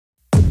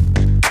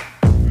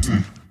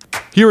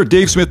Here at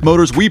Dave Smith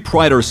Motors, we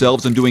pride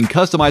ourselves in doing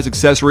customized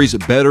accessories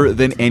better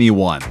than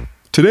anyone.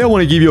 Today I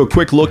want to give you a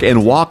quick look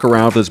and walk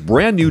around with this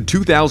brand new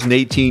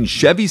 2018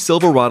 Chevy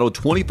Silverado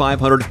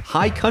 2500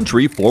 High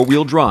Country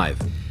 4-wheel drive.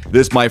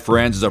 This, my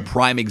friends, is a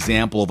prime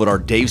example of what our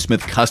Dave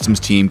Smith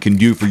Customs team can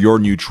do for your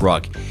new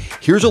truck.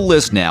 Here's a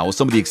list now of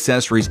some of the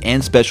accessories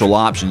and special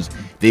options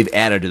they've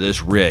added to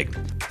this rig.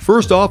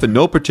 First off, in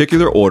no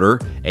particular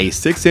order, a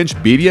 6-inch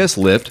BBS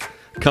lift,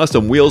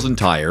 custom wheels and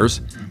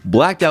tires,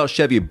 blacked out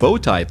Chevy bow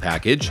tie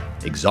package,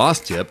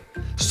 exhaust tip,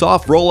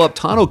 soft roll-up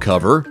tonneau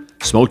cover,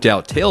 smoked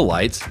out tail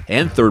lights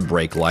and third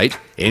brake light,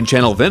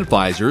 in-channel vent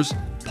visors,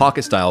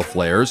 pocket-style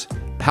flares,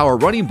 power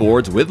running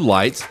boards with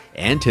lights,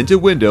 and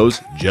tinted windows,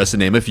 just to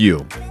name a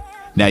few.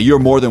 Now, you're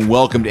more than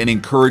welcomed and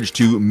encouraged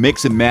to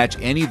mix and match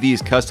any of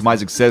these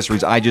customized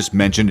accessories I just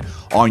mentioned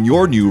on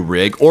your new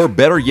rig, or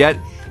better yet,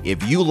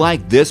 if you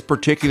like this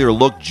particular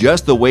look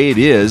just the way it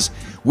is,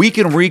 we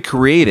can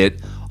recreate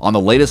it on the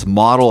latest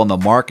model on the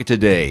market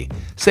today.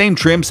 Same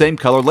trim, same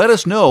color, let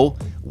us know.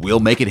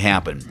 We'll make it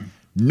happen.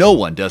 No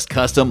one does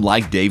custom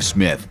like Dave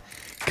Smith.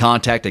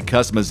 Contact a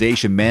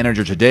customization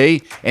manager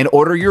today and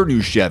order your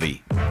new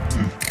Chevy.